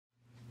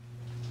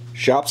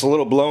Shop's a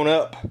little blown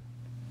up.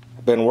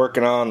 I've been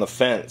working on the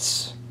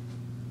fence.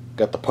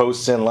 Got the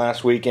posts in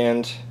last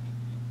weekend.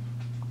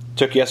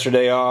 Took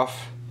yesterday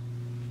off.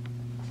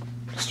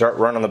 Start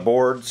running the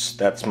boards.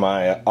 That's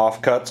my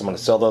offcuts. I'm going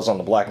to sell those on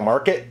the black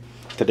market.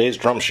 Today's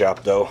drum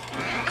shop though.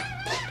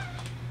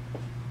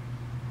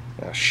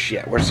 Oh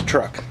shit, where's the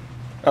truck?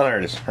 Oh, there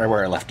it is, right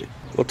where I left it.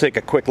 We'll take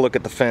a quick look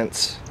at the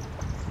fence.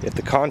 If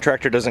the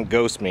contractor doesn't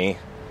ghost me,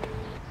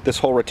 this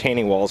whole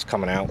retaining wall is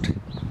coming out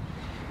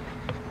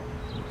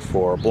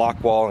for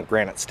block wall and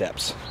granite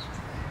steps.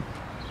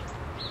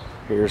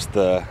 Here's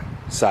the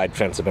side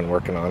fence I've been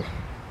working on.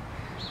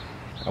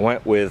 I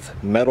went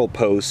with metal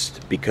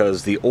posts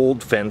because the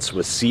old fence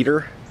was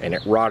cedar and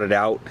it rotted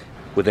out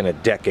within a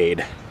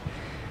decade.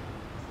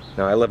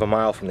 Now I live a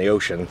mile from the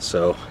ocean,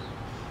 so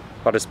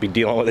I'll just be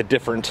dealing with a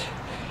different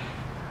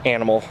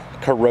animal,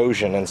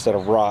 corrosion instead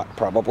of rot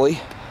probably.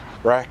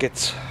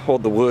 Brackets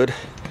hold the wood,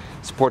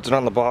 supports it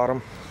on the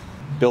bottom.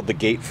 Build the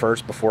gate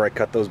first before I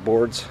cut those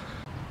boards.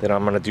 Then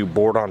I'm gonna do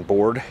board on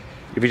board.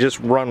 If you just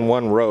run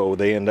one row,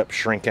 they end up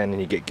shrinking and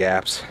you get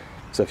gaps.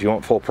 So if you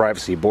want full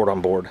privacy, board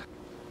on board.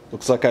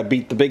 Looks like I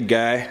beat the big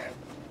guy.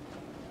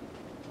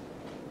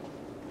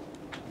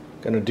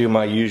 Gonna do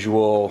my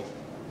usual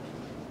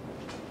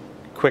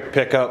quick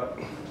pickup.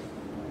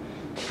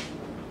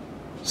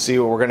 See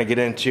what we're gonna get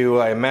into.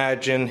 I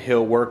imagine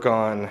he'll work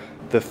on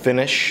the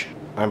finish.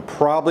 I'm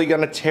probably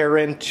gonna tear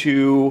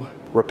into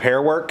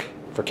repair work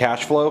for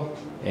cash flow.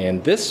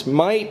 And this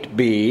might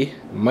be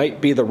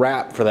the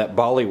wrap for that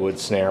Bollywood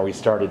snare we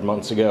started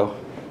months ago.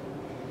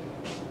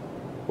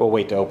 We'll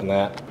wait to open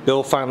that.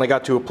 Bill finally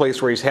got to a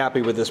place where he's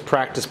happy with this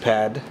practice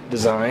pad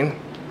design.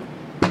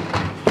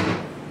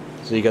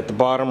 So you got the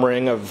bottom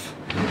ring of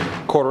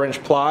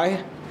 1/4"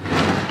 ply,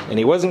 and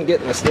he wasn't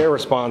getting the snare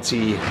response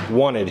he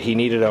wanted. He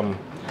needed them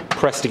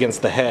pressed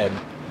against the head.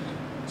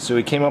 So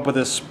he came up with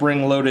this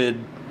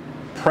spring-loaded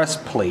press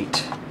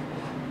plate.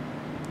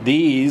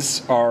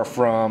 These are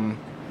from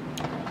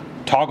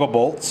toggle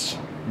bolts,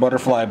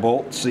 butterfly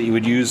bolts that you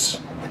would use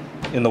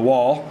in the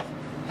wall.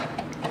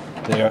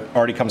 They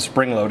already come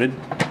spring-loaded.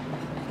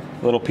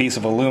 Little piece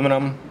of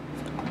aluminum.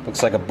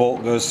 Looks like a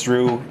bolt goes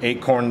through,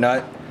 acorn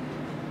nut,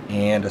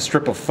 and a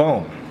strip of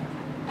foam.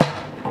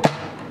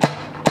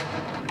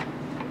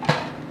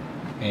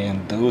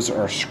 And those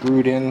are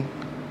screwed in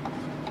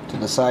to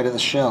the side of the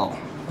shell.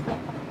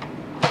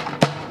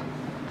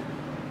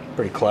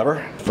 Pretty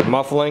clever. For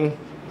muffling,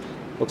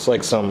 looks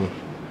like some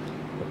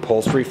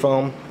upholstery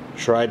foam.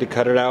 Tried to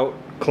cut it out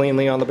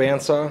cleanly on the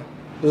bandsaw.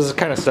 This is the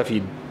kind of stuff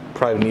you'd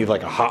probably need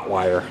like a hot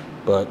wire,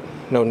 but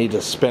no need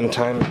to spend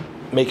time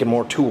making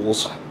more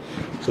tools.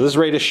 So this is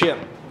ready to ship.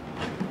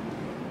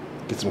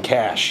 Get some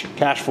cash.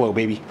 Cash flow,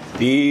 baby.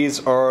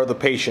 These are the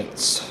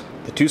patients.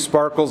 The two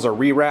sparkles are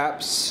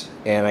rewraps,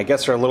 and I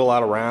guess they're a little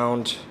out of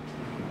round,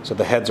 so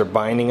the heads are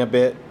binding a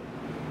bit.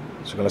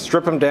 So I'm gonna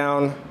strip them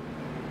down,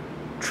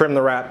 trim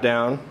the wrap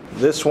down.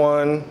 This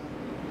one,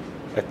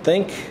 I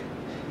think,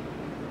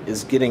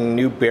 is getting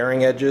new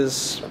bearing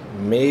edges,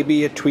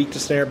 maybe a tweak to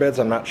snare beds,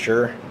 I'm not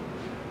sure.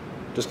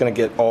 Just gonna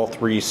get all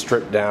three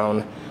stripped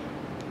down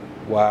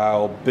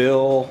while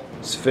Bill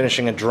is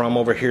finishing a drum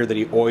over here that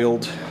he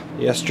oiled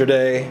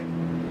yesterday,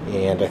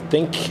 and I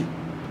think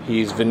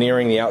he's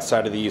veneering the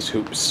outside of these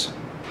hoops.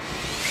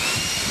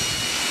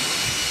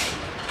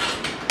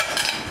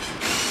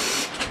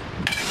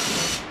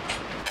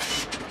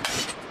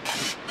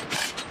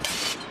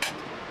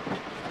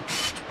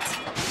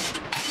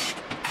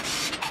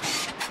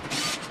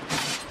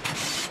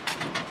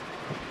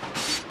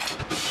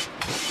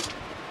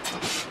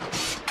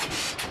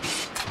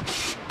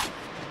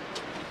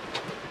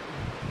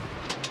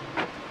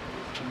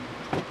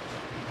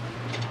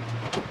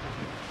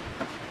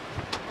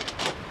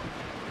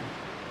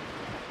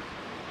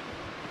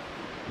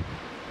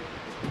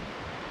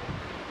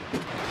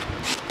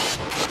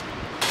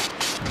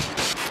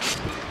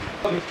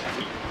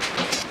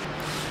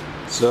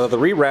 So the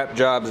rewrap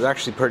job is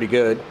actually pretty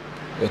good.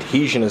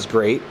 Adhesion is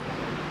great.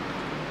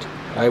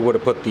 I would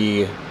have put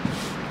the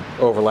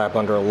overlap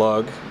under a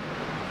lug.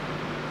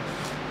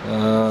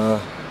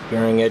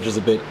 Bearing edge is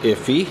a bit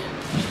iffy.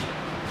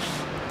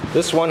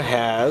 This one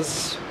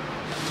has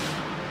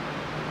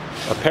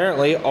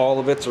apparently all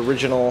of its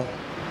original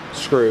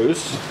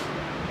screws.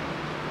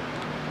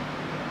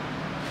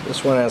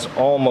 This one has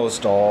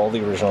almost all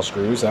the original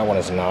screws. That one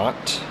is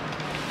not.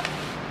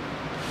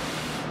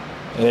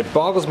 And it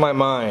boggles my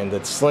mind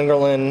that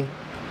Slingerland,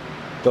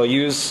 they'll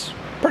use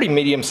pretty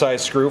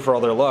medium-sized screw for all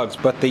their lugs,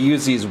 but they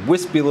use these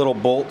wispy little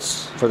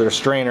bolts for their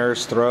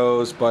strainers,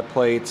 throws, butt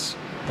plates.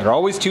 They're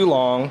always too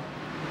long.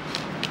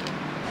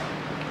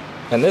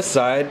 And this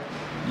side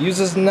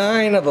uses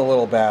 9 of the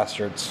little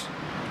bastards.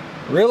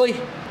 Really?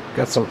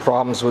 Got some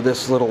problems with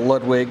this little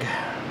Ludwig.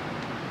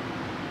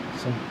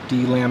 Some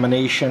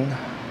delamination.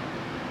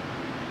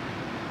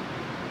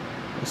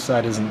 This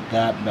side isn't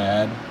that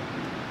bad.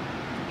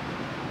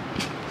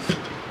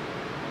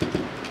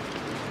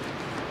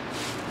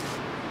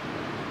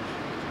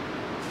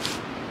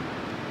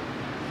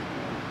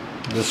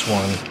 This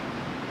one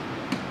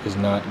is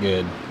not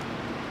good.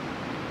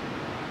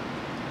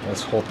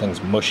 This whole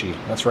thing's mushy.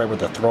 That's right where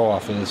the throw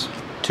off is.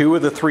 2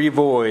 of the 3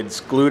 voids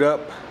glued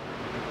up,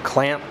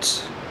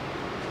 clamped.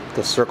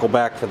 The circle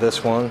back for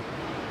this one.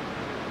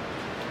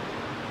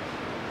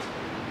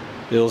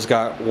 Bill's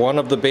got one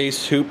of the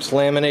base hoops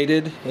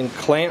laminated in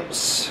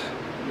clamps.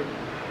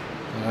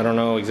 I don't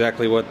know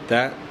exactly what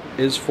that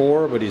is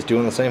for, but he's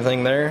doing the same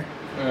thing there.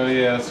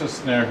 Yeah, it's a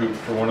snare hoop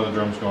for one of the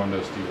drums going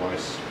to Steve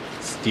Weiss.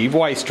 Steve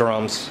Weiss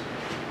drums.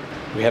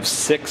 We have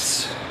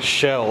 6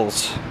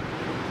 shells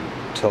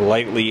to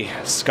lightly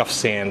scuff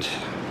sand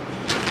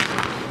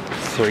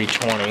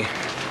 320.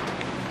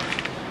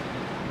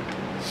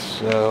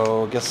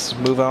 So I guess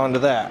move on to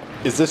that.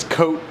 Is this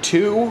coat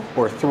 2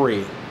 or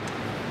 3?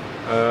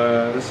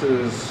 This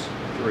is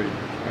 3.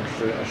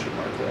 Actually, I should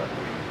mark that.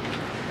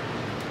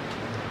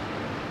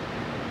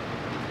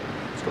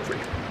 Let's go 3.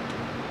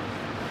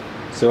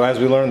 So as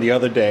we learned the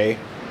other day,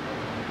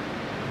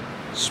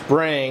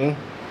 spraying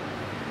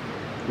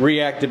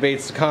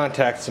reactivates the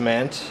contact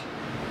cement,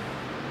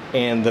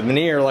 and the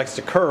veneer likes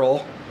to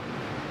curl.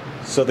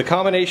 So the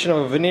combination of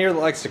a veneer that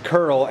likes to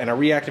curl and a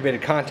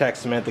reactivated contact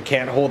cement that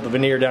can't hold the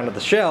veneer down to the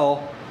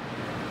shell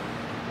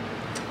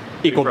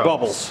equaled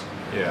bubbles.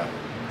 Yeah.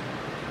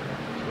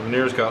 The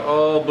veneers got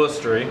all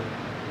blistery,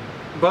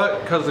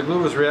 but because the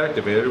glue was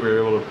reactivated, we were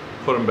able to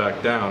put them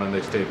back down and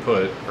they stayed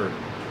put, or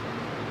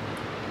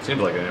seemed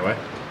like it anyway.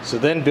 So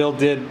then Bill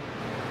did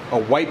a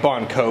white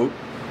bond coat.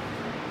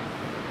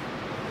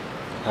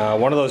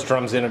 One of those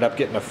drums ended up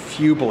getting a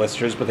few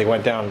blisters, but they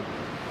went down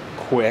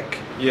quick.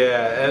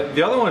 Yeah, and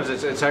the other ones,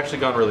 it's actually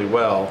gone really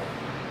well.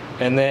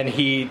 And then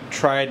he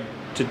tried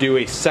to do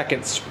a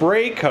second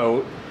spray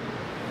coat,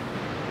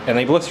 and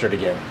they blistered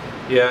again.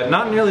 Yeah,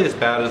 not nearly as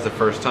bad as the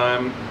first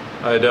time.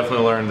 I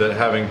definitely learned that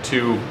having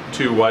two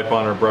white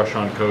bond or brush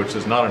on coats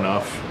is not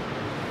enough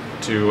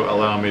to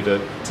allow me to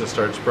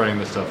start spraying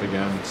this stuff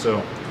again.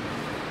 So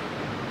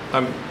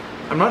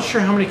I'm not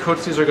sure how many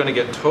coats these are going to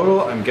get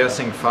total. I'm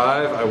guessing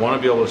 5. I want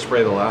to be able to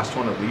spray the last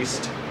one at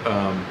least.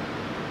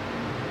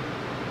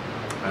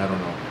 I don't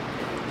know.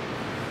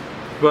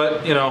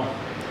 But, you know,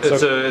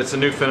 it's a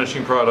new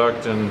finishing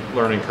product and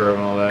learning curve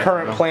and all that.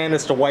 Current plan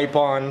is to wipe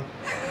on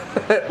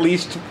at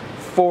least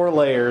 4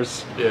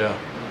 layers. Yeah.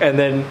 And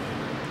then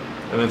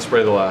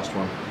spray the last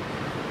one.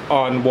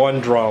 On one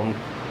drum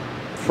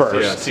first. So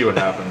yeah, see what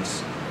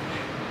happens.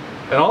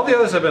 And all the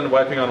others I've been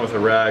wiping on with a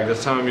rag.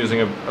 This time I'm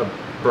using a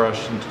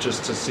brush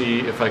just to see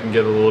if I can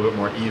get a little bit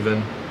more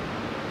even.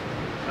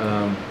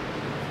 Don't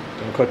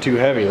go too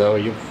heavy though,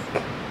 you're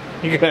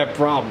gonna have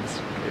problems.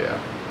 Yeah.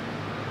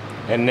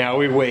 And now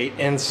we wait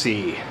and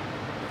see.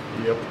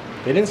 Yep.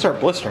 They didn't start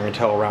blistering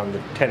until around the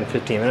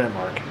 10-15 minute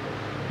mark.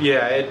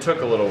 Yeah, it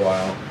took a little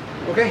while.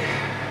 Okay.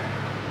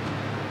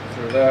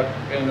 Throw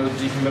that into the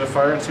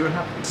dehumidifier and see what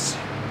happens.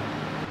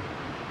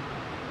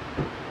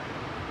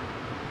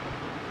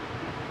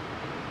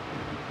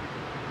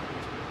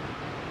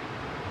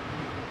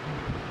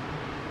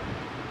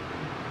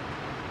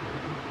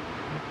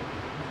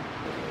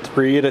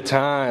 Three at a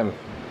time,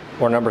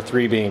 or number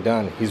 3 being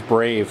done. He's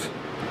brave.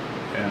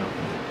 Yeah.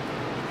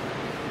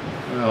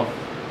 Well,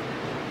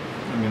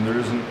 I mean, there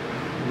isn't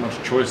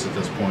much choice at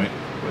this point,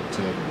 but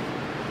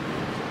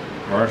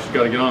Marsh's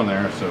got to get on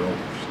there, so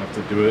just have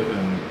to do it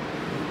and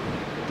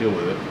deal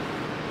with it.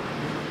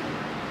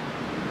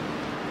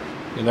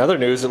 In other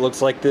news, it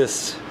looks like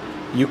this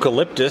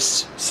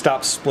eucalyptus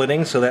stopped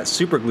splitting, so that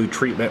super glue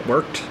treatment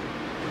worked.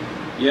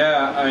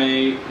 Yeah,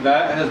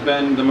 that has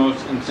been the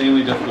most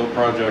insanely difficult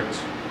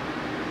project.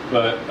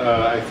 But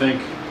I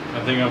think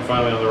I'm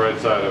finally on the right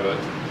side of it.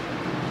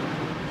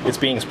 It's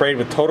being sprayed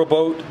with Total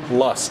Boat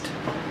Lust.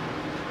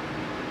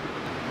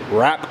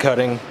 Wrap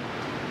cutting.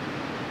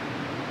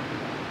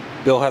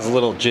 Bill has a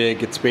little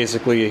jig. It's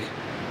basically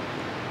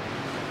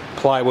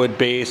plywood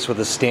base with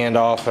a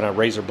standoff and a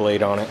razor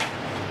blade on it.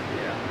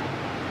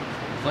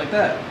 Yeah. It's like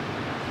that.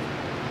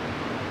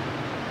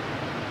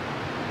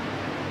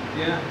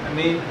 Yeah, I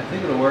mean, I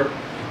think it'll work.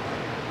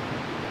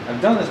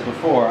 I've done this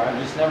before.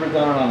 I've just never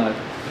done it on a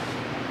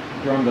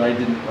drum that I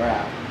didn't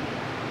wrap.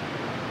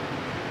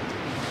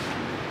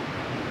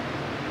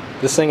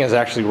 This thing is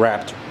actually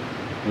wrapped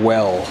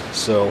well,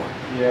 so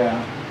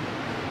yeah,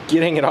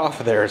 getting it off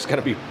of there is going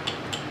to be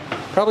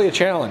probably a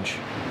challenge.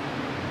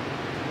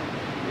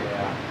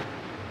 Yeah.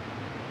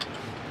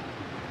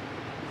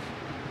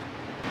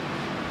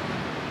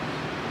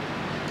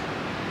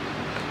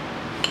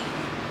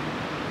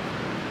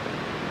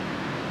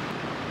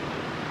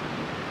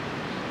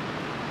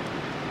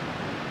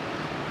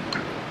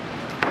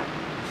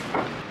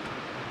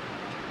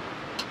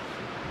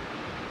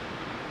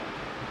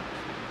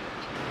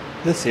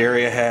 This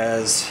area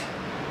has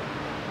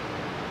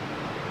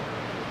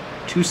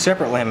 2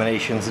 separate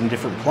laminations in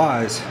different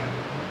plies.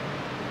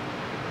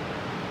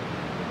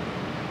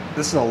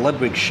 This is a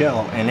Ludwig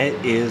shell and it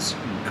is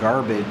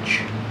garbage.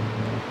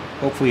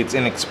 Hopefully it's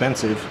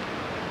inexpensive,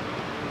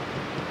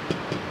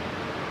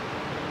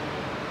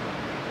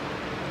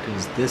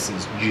 because this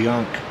is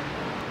junk.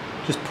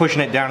 Just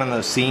pushing it down on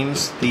those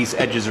seams, these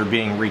edges are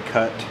being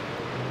recut.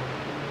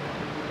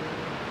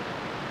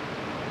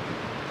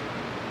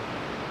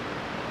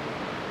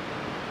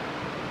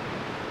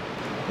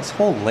 This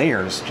whole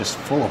layer is just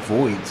full of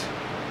voids.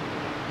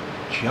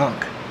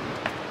 Junk.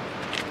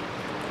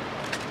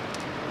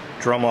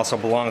 Drum also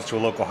belongs to a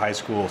local high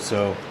school,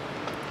 so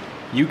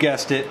you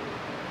guessed it,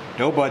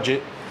 no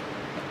budget.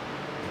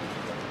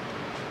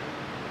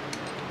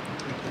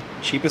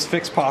 Cheapest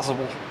fix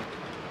possible.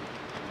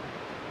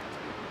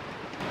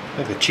 I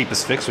think the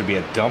cheapest fix would be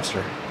a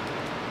dumpster.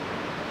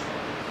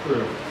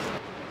 True.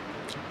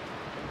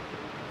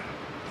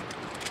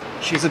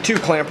 She's a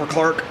 2-clamper,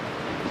 Clark.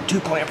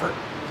 2-clamper.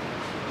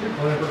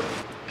 2-clamper.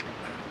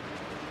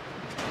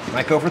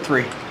 Might go for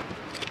 3.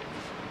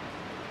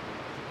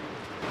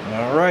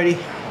 Alrighty,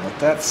 let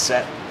that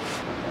set.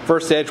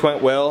 First edge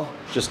went well,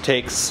 just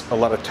takes a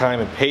lot of time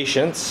and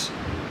patience.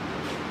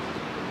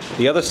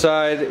 The other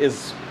side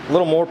is a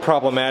little more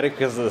problematic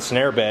because of the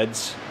snare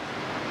beds.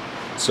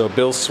 So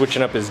Bill's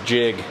switching up his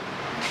jig.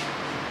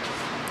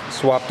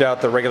 Swapped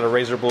out the regular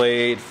razor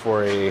blade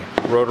for a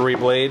rotary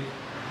blade.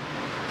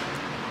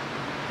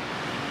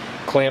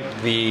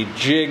 Clamped the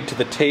jig to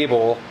the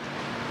table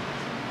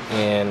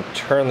and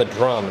turned the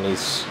drum, and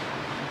he's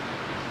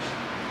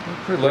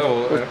Pretty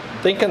low. we're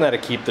thinking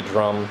that'd keep the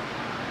drum,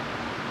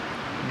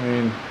 I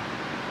mean,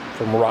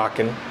 from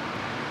rocking.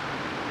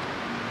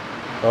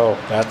 Oh,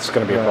 that's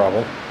gonna be a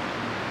problem.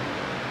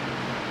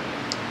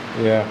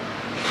 yeah.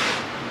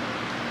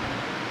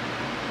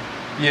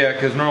 Yeah,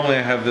 because normally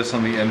I have this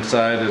on the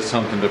inside as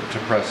something to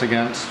press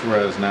against,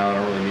 whereas now I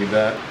don't really need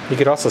that. You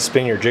could also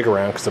spin your jig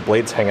around because the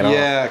blade's hanging off.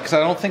 Yeah, because I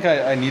don't think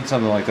I need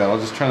something like that. I'll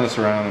just turn this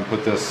around and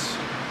put this.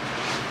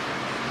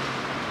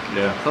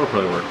 Yeah, that'll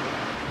probably work.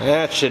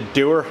 That should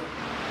do her.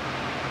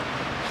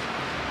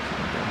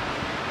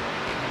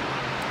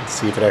 Let's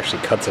see if it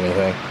actually cuts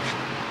anything.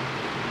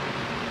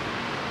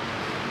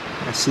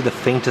 I see the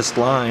faintest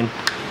line.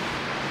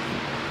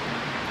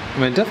 I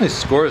mean, it definitely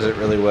scores it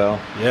really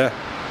well. Yeah.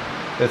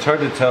 It's hard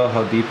to tell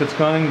how deep it's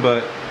going,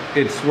 but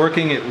it's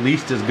working at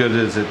least as good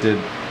as it did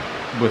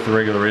with the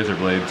regular razor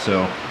blade,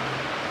 so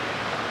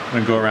I'm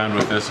gonna go around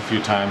with this a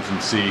few times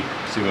and see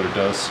what it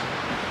does.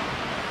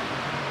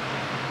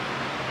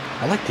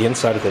 I like the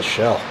inside of this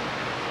shell.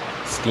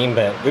 Steam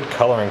bent, good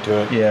coloring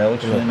to it. Yeah, it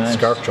looks really The nice.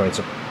 scarf joint's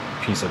a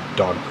piece of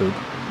dog poop.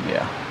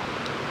 Yeah.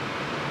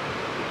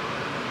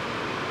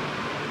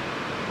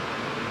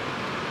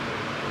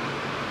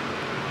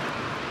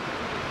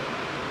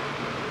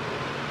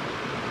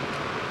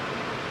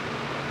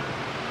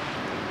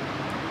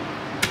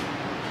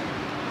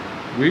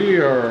 We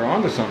are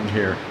onto something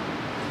here.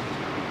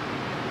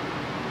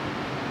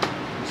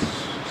 Let's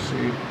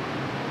see.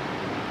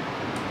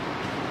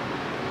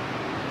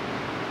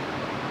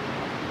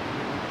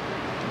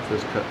 If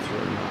this cut through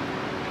or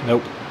not.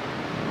 Nope.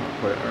 Not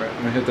quite. All right, I'm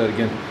gonna hit that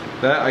again.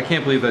 That, I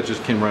can't believe that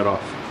just came right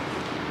off.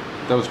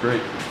 That was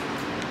great.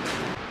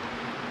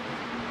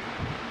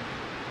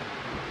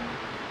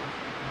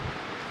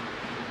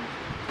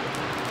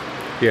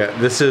 Yeah,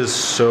 this is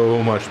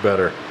so much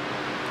better.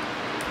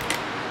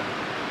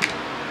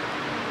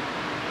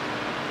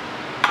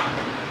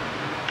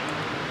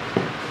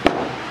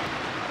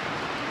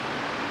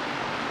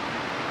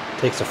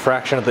 Takes a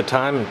fraction of the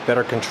time and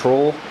better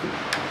control.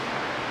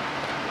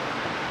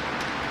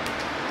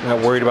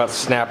 Not worried about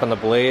snapping the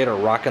blade or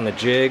rocking the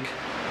jig.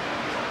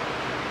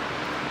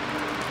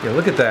 Yeah,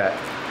 look at that.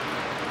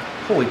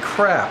 Holy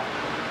crap.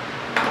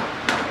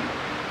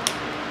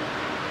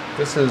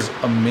 This is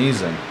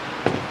amazing.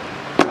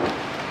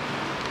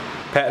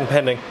 Patent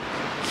pending.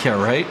 Yeah,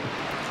 right?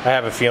 I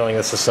have a feeling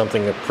this is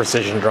something that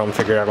Precision Drum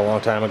figured out a long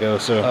time ago,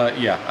 so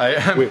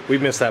Yeah, we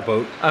missed that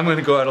boat. I'm going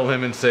to go out on a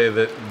limb and say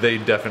that they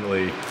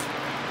definitely,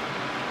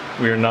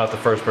 we are not the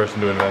first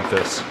person to invent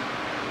this.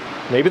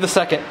 Maybe the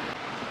second.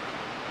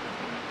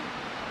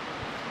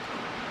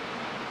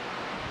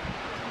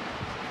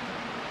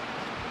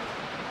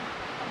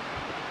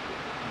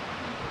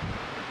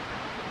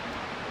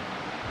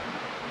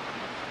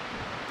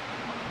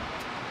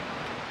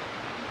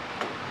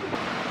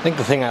 I think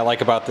the thing I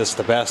like about this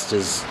the best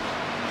is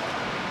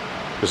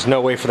there's no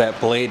way for that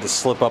blade to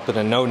slip up in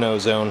a no-no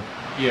zone.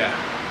 Yeah.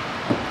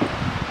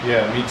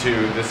 Yeah, me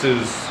too. This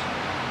is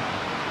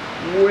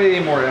way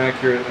more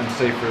accurate and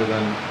safer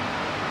than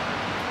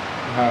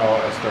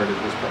how I started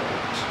this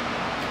project.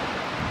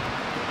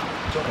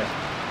 It's okay.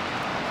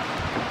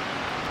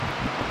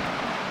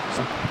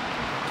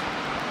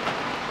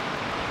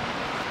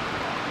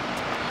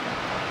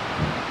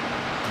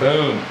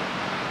 Boom.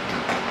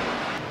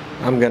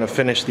 I'm gonna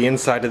finish the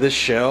inside of this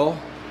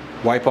shell,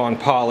 wipe on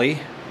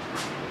poly.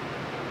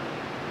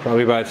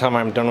 Probably by the time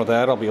I'm done with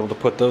that, I'll be able to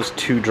put those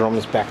two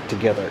drums back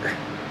together.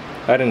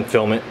 I didn't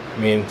film it. I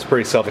mean, it's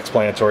pretty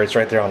self-explanatory. It's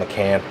right there on the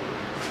can.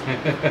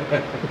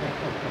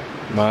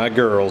 My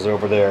girls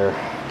over there.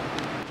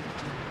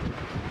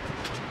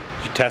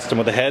 Did you test them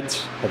with the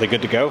heads? Are they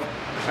good to go?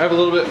 I have a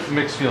little bit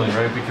mixed feeling,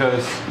 right?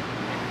 Because,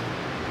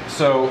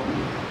 so,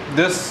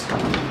 this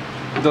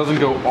doesn't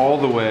go all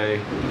the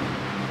way.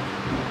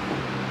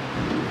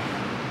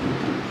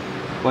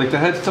 Like the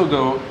heads still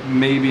go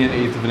maybe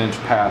 1/8 of an inch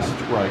past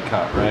where I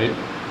cut, right?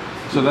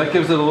 So that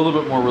gives it a little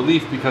bit more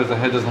relief because the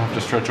head doesn't have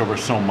to stretch over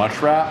so much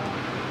wrap.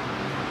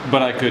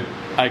 but I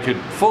could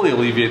fully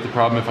alleviate the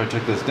problem if I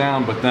took this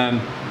down, but then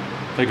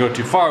if I go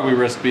too far, we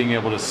risk being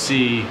able to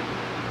see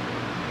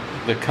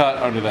the cut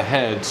under the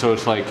head. So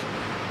it's like,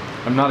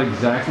 I'm not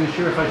exactly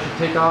sure if I should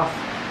take off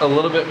a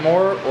little bit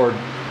more or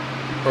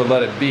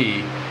let it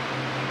be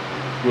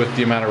with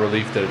the amount of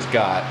relief that it's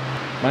got.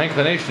 My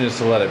inclination is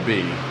to let it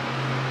be.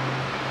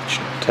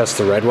 Test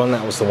the red one.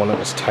 That was the one that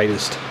was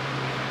tightest.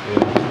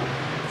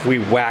 Yeah. If we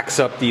wax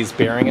up these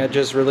bearing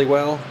edges really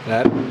well,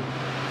 that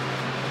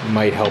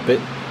might help it.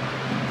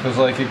 Because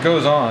like it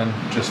goes on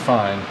just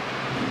fine,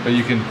 but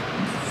you can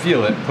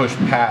feel it push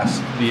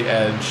past the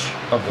edge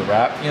of the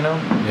wrap, you know?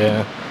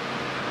 Yeah.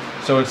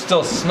 So it's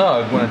still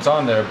snug when it's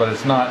on there, but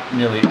it's not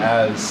nearly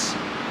as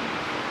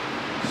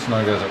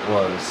snug as it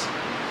was.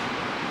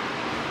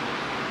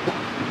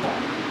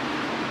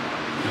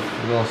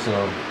 It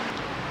also...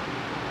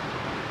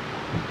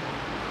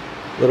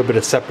 A little bit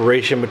of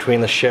separation between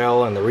the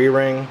shell and the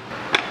re-ring.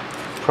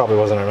 Probably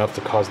wasn't enough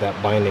to cause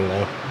that binding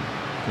though.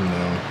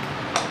 No.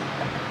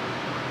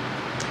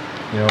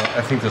 You know,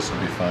 I think this will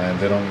be fine.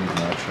 They don't need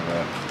much of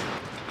that.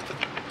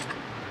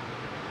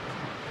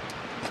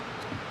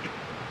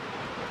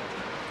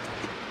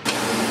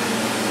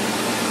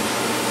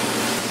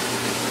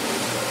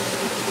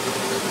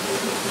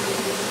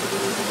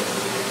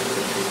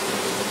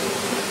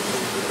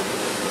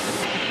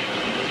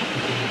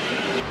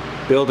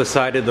 Bill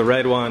decided the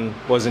red one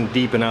wasn't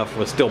deep enough,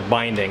 was still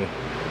binding.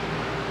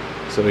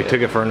 So we took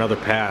it for another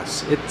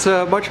pass. It's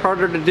much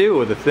harder to do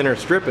with a thinner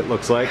strip, it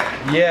looks like.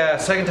 Yeah,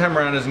 second time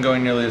around isn't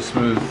going nearly as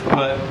smooth.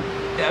 But,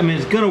 I mean,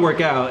 it's gonna work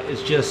out.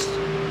 It's just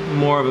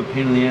more of a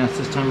pain in the ass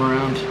this time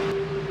around.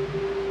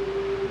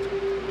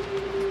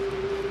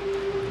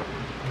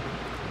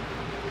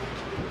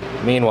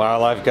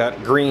 Meanwhile, I've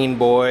got green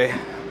boy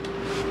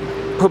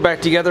put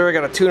back together. I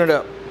gotta tune it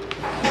up.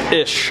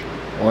 Ish.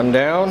 One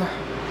down.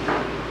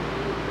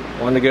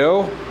 One to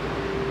go.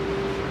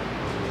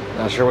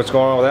 Not sure what's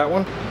going on with that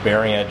one.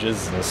 Bearing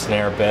edges and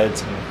snare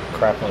beds and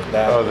crap like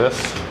that. Oh, this?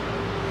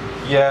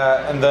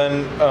 Yeah, and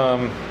then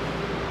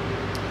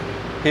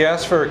he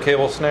asked for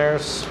cable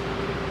snares.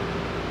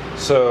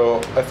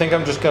 So I think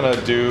I'm just gonna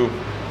do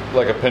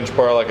like a pinch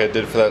bar like I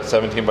did for that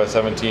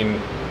 17x17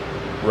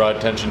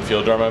 rod tension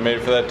field drum I made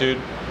for that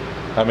dude.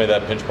 I made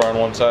that pinch bar on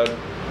one side.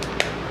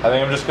 I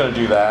think I'm just gonna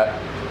do that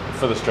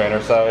for the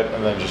strainer side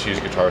and then just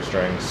use guitar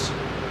strings.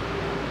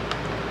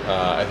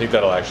 I think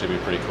that'll actually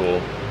be pretty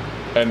cool.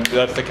 And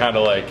that's the kind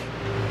of like,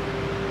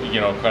 you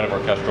know, kind of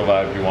orchestral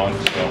vibe you want,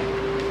 so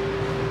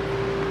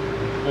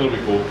it'll be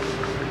cool.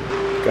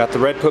 Got the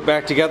red put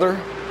back together.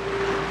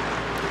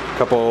 A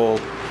couple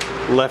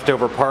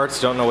leftover parts,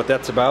 don't know what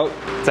that's about.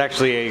 It's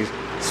actually a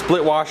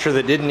split washer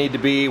that didn't need to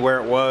be where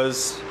it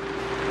was,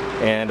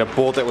 and a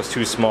bolt that was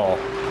too small.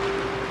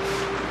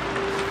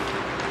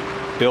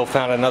 Bill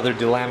found another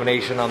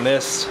delamination on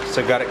this,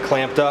 so got it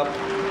clamped up.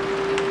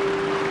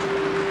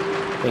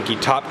 I think he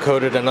top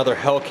coated another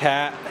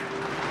Hellcat.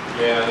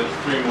 Yeah, there's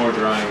 3 more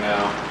drying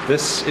now.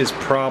 This is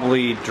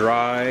probably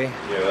dry.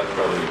 Yeah, that's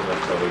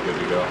probably good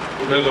to go.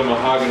 There's a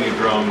mahogany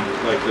drum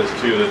like this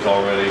too that's all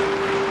ready.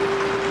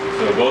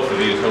 So both of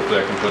these hopefully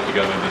I can put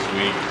together this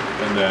week,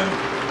 and then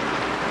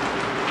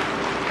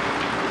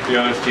the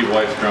other Steve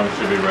White's drum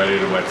should be ready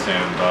to wet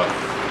sand and buff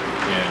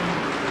in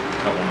a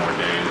couple more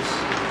days.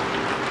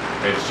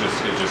 It's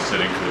just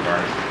sitting for the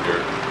varnish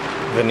here.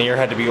 Veneer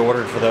had to be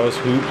ordered for those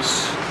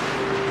hoops.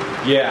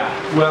 Yeah,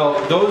 well,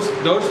 those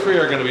 3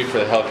 are going to be for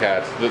the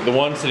Hellcats. The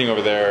one sitting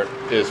over there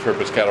is for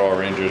Piscataway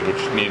Rangers,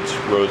 which needs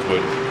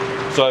rosewood.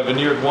 So I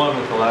veneered one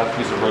with the last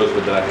piece of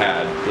rosewood that I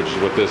had, which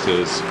is what this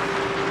is.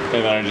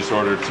 And then I just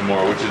ordered some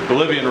more, which is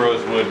Bolivian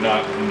rosewood,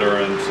 not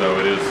Honduran, so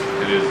it is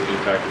in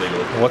fact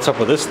legal. What's up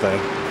with this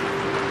thing?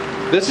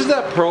 This is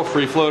that pearl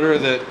free floater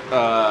that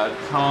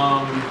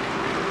Tom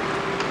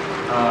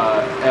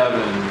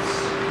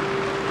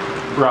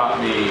Evans brought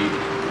me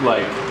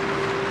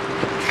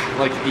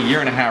like a year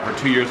and a half or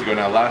 2 years ago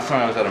now. Last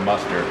time I was at a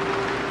muster,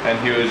 and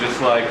he was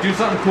just like, do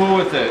something cool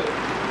with it,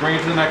 bring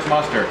it to the next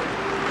muster.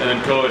 And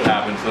then COVID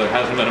happened, so there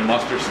hasn't been a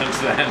muster since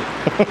then.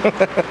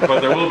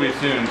 But there will be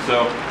soon,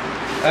 so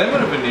I'm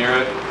gonna veneer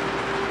it.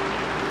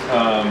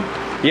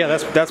 Yeah,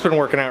 that's been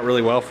working out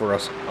really well for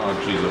us. Oh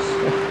Jesus.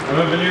 I'm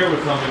gonna veneer it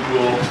with something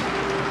cool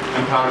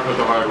and powder coat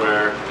the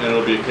hardware, and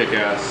it'll be a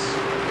kick-ass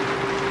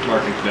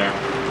marking snare.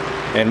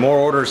 And more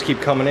orders keep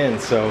coming in,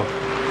 so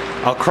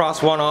I'll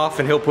cross one off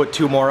and he'll put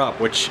 2 more up,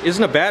 which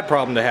isn't a bad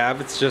problem to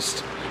have. It's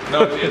just...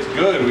 No, it's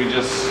good. We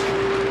just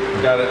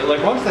gotta,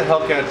 like, once the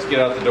Hellcats get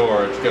out the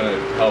door, it's gonna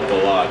help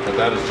a lot, but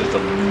that is just a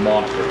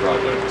monster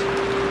project.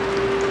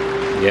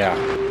 Yeah.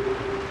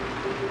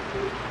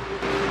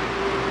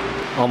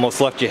 Almost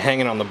left you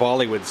hanging on the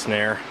Bollywood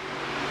snare.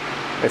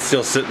 It's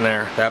still sitting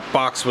there. That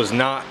box was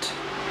not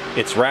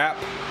its wrap.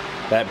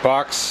 That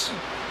box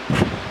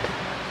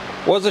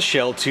was a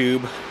shell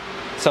tube.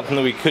 Something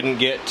that we couldn't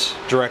get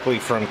directly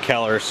from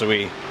Keller, so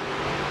we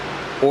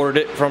ordered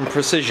it from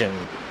Precision.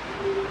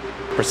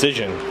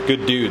 Precision,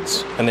 good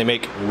dudes, and they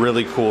make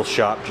really cool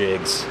shop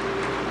jigs.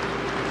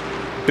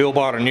 Bill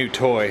bought a new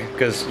toy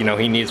because, you know,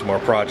 he needs more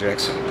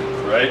projects.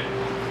 Right?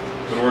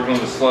 Been working on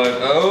the slide.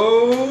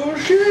 Oh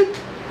shit!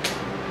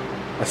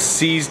 A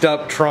seized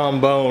up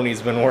trombone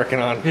he's been working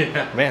on.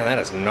 Yeah. Man, that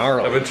is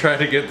gnarly. I've been trying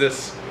to get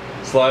this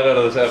slide out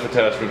of this F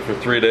attachment for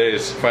 3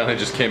 days. Finally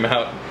just came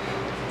out.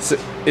 So,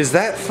 is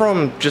that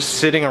from just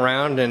sitting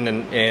around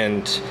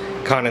and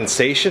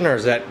condensation, or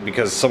is that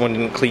because someone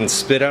didn't clean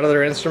spit out of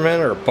their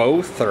instrument, or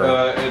both? Or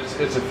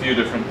it's a few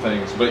different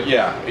things, but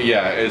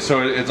yeah.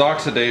 So it's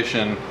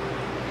oxidation,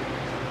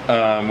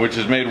 which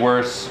is made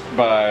worse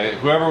by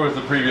whoever was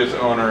the previous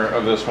owner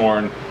of this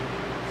horn.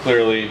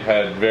 Clearly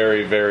had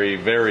very, very,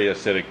 very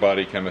acidic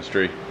body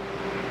chemistry.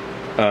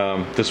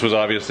 This was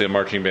obviously a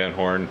marching band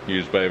horn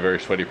used by a very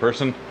sweaty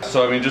person.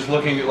 So I mean, just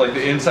looking at, like,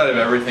 the inside of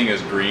everything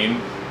is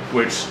green,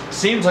 which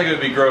seems like it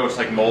would be gross,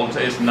 like mold.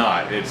 It's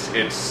not.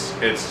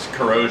 It's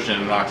corrosion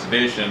and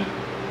oxidation,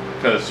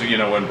 because, you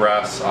know, when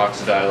brass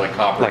oxidize, like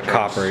copper,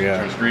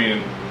 turns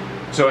green.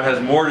 So it has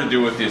more to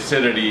do with the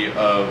acidity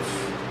of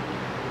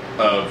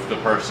the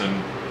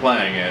person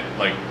playing it.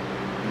 Like,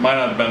 might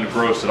not have been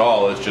gross at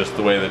all. It's just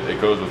the way that it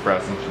goes with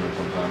brass instruments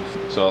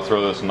sometimes. So I'll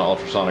throw this in the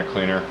ultrasonic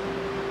cleaner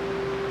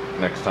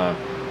next time.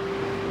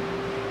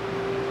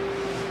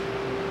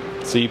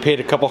 So you paid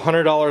a couple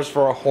 $100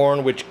 for a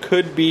horn, which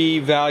could be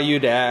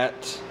valued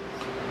at...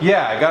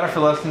 Yeah, I got it for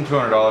less than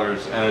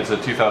 $200, and it's a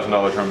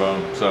 $2,000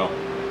 trombone, so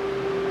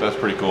that's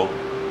pretty cool.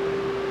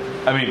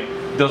 I mean,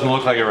 it doesn't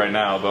look like it right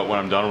now, but when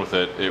I'm done with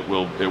it, it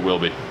will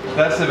be.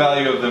 That's the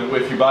value of the,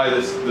 if you buy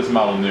this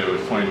model new,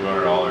 it's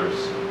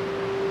 $2,200.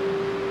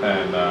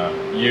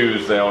 And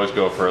used, they always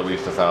go for at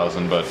least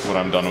 $1,000, but when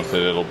I'm done with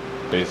it, it'll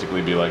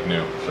basically be like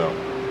new, so.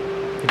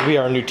 It could be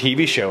our new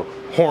TV show,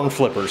 Horn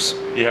Flippers.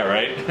 Yeah,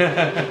 right?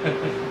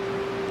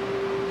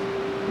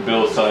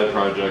 Bill's side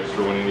projects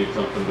for when he needs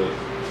something to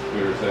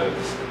clear his head.